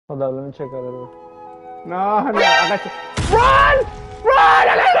Hold on, let me check out a little. No, I got you. Run! Run!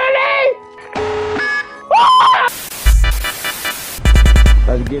 I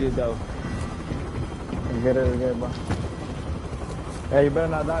got Let's get it though. Let's get it, bro. Hey, you better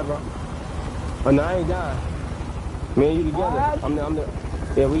not die, bro. Oh no, I ain't dying. Me and you together.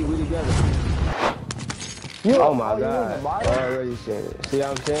 What? Yeah, we together. Oh my God. Already said it. See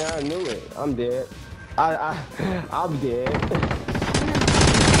what I'm saying? I knew it. I'm dead. I'm dead.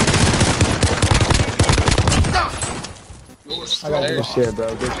 I got Good shit,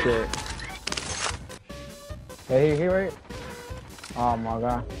 bro. Good shit. Hey, he right? Oh my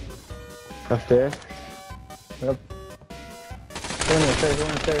God. Upstairs? Yep. Go in the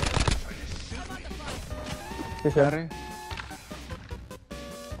stairs, He's ready?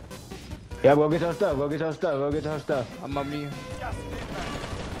 Yeah, go get your stuff. I'm on me.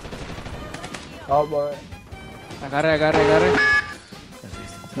 Oh boy. I got it.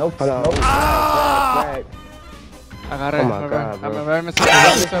 Nope. Hold on. Nope. Crack. I got it. Oh my God, bro. I'm revive myself.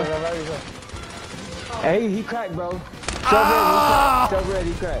 Hey, he cracked, bro. So red,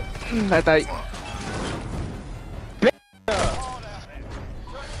 he cracked. I died.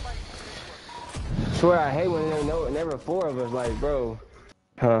 Swear I hate when there ain't never four of us, like, bro.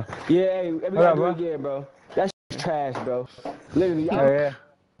 Huh? Yeah, hey, we gotta do it again, bro. That shit's trash, bro. Literally, Yeah.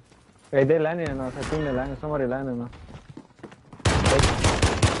 Hey, they landing on us. I think they landing. Somebody landing on us.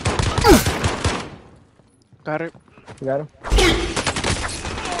 Got it. You got him?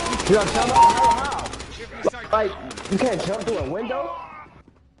 You gotta jump out? How? Like, you can't jump through a window?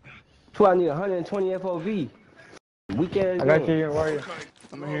 That's why I need 120 FOV. Weekend. I got you, your warrior.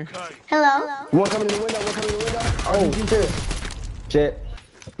 I'm here. Hello? You wanna come in the window? Oh, shit.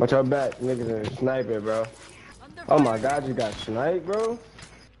 Watch your back. Niggas are sniper, bro. Oh my God, you got sniped, bro?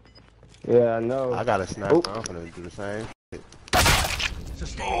 Yeah, I know. I got a sniper. I'm gonna do the same.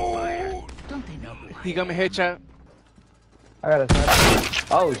 He got me headshot. I got a sniper.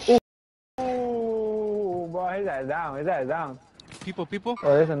 Oh, shit. Ooh, bro, his ass down. People.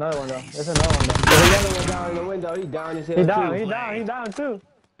 Oh, there's another one though. There's another one down in the window. He down his head. He down too.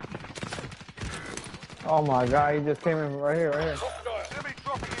 Oh my God, he just came in right here.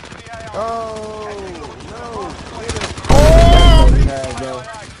 Oh no!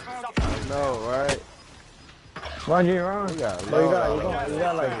 No, right? Run. You You got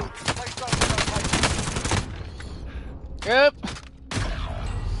got like. Yep.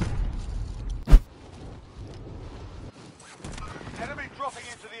 Enemy dropping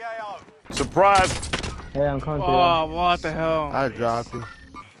into the AO. Surprise! Hey, I'm coming through. Oh, what the hell? I dropped him.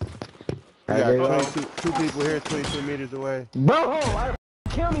 We There you got go. two people here, 22 meters away. Bro,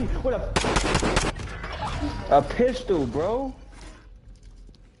 kill me with a pistol, bro.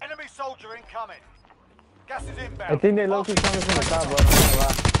 Enemy soldier incoming. Gas is inbound. I think they low-key coming from the top, bro.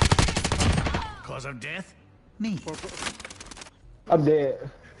 Cause of death? Me. I'm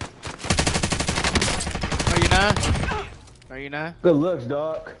dead. No, you not? Good looks,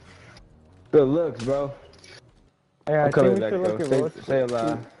 dog. Good looks, bro. Yeah, I I'm think coming we back, should look though. at Stay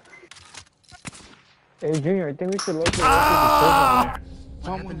alive. Hey, Junior, I think we should look at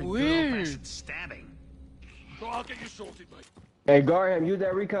Someone weird. Stabbing. I'll get you sorted, mate. Hey, guard him. Use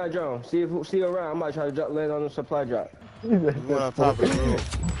that recon drone. See around. I might try to land on the supply drop. One on top of the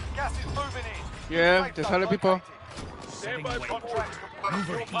roof. Gas is moving in. Yeah, there's 100 people. Standby contract.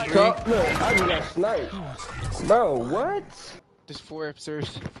 Look, I just got sniped. Bro, what? There's four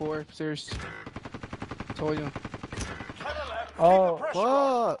upstairs. Told you. Oh,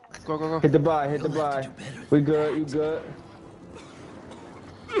 Fuck! Go. Hit the buy. We good, you good.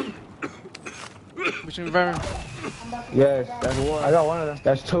 Which environment? Yes, that's one. I got one of them.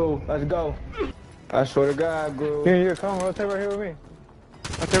 That's two. Let's go. I swear to God, bro. Here, come rotate right here with me.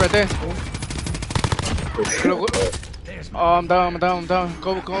 Right there. Oh, I'm down. Go.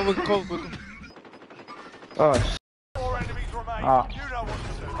 Oh, Four enemies remain. Ah. You know what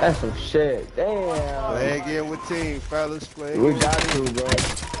to do. that's some shit. Damn. Play again with team, fellas. Play We again. got to, bro.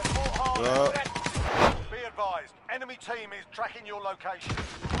 Well, Be advised. Enemy team is tracking your location.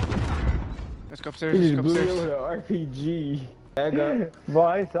 Let's go upstairs. He just blew me with an RPG. Bag up. Bro,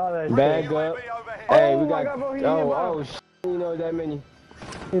 I saw that. Bag up. UAV overhead. Hey, we Oh my got. God, bro, he hit, bro. Oh, shit. You know that many.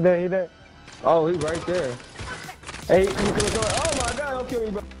 He there. Oh, he right there. Hey, come. Oh my God, don't kill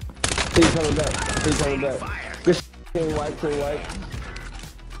me, bro. He's coming back. This team white.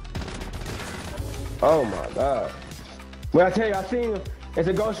 Oh my God. When I tell you, I seen him. It's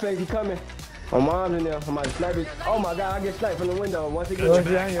a ghost face. He coming. My mom's in there. I might snipe it. Oh my God, I get sniped from the window. Once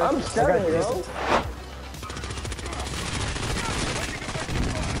again, I'm stuck, bro.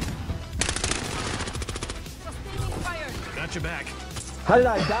 Got your back. How did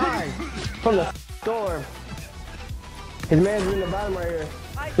I die? From the storm. His man's in the bottom right here.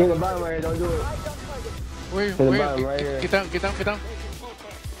 He's in the bottom right here. Don't do it. Wait, the wait. bottom right here. Get down, get down, get down.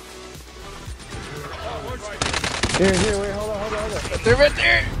 Here, wait, hold on. They're right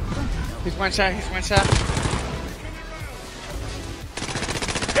there. He's one shot, he's one shot.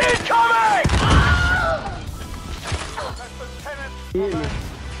 Incoming!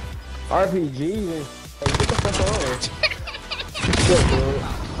 RPGs and like, get the fuck on. Shit, dude.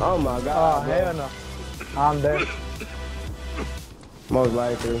 Oh my god. Oh, hell no. I'm dead. Most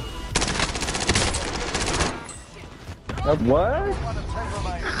likely. What? One of 10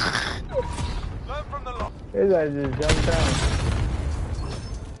 remain. Learn from the loss. This guy just jumped down.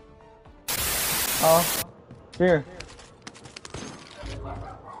 Oh, here.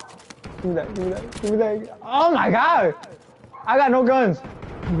 Give me that. Oh my god! I got no guns.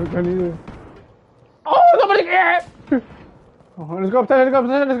 Oh, somebody get it! Oh, let's go upstairs. Bro,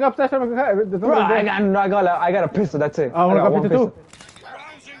 I got a pistol, that's it. I got one pistol.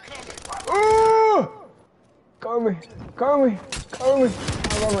 Cover me. I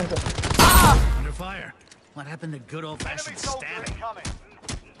love myself. Under fire. What happened to good old-fashioned Enemy soldier stabbing? incoming.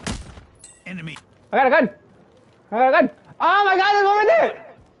 Enemy. I got a gun. Oh my god, there's one right there!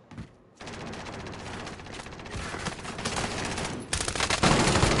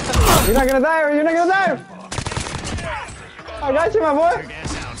 You're not gonna die. I got you, my boy.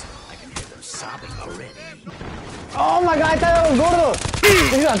 Gas out. I can hear them sobbing already. Oh my god, I thought that was Gordo.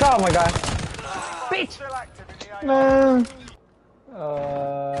 He's on top of my guy. Bitch. Still active in the Man.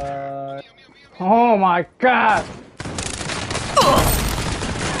 Oh my god.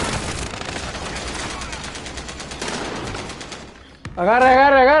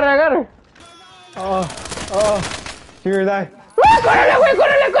 Agarre. Oh. Here, die.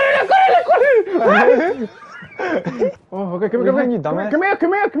 ¡Córrele! Oh, okay, come here. You dumbass. Come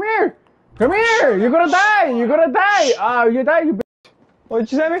here. You're gonna die. You die, you bitch.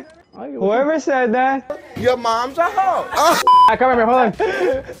 What'd you say me? Whoever said that. Your mom's a hoe. Come here, hold on.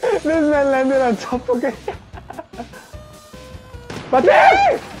 This man landed on top of it.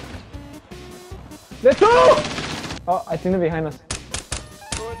 Bate! Let's go! Oh, I think they're behind us.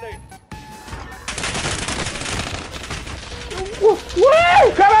 Woo!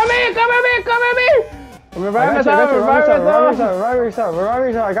 Come at me! Revive myself.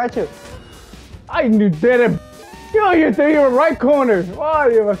 I got you. I knew that. You're through your right corner. Oh,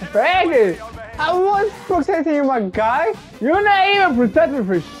 you a faggot. I was protecting you, my guy. You're not even protecting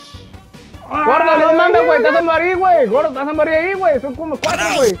for Gordo, no mames, güey. Estás a morir, güey. Gordo, estás a morir ahí, güey. Son como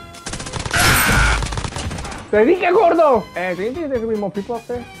 4, güey. Te dije, gordo. Do you think there could be more people up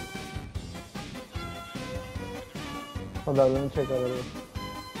there? Hold on, let me check over there.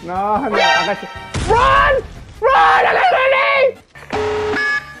 No, I got you. Run! I got grenade!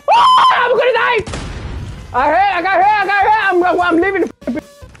 Oh, I'm gonna die! I got hit! I'm leaving the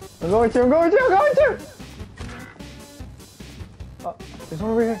I'm going to. Oh, there's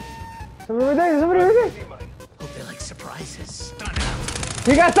one over here. Somebody right there. Hope they like surprises. Stun out.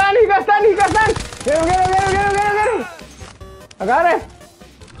 He got stunned! Get him! I got it!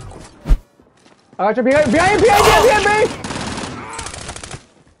 I got you behind!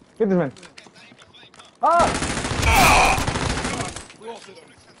 Get this man. Oh!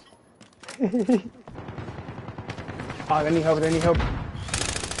 Oh, they need help.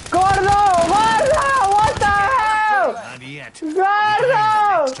 Gordo! What the hell? Not yet.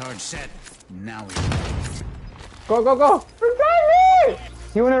 Gordo! Next charge set. Now we Go! Revive me!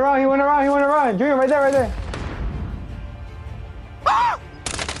 He went around. Junior, right there.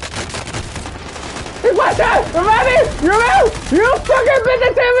 He's my son! Revive me! You fucking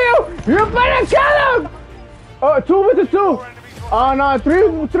bitch, Samuel! You better kill him! Oh, 2 versus 2. Oh no,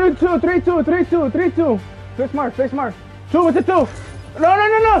 3, 2. Face mark. 2 versus 2. No.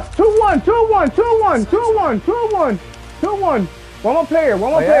 2-1. 1 more player.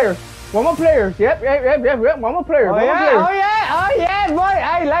 One more player. Yep. 1 more player. Oh yeah, boy.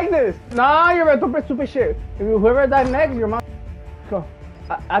 I like this. Nah, you're a stupid shit. Whoever died next, your mom. Go.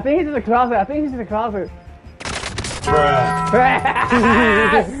 I think he's in the closet.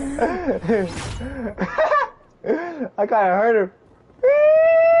 I kinda hurt him.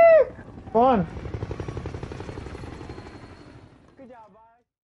 Come on.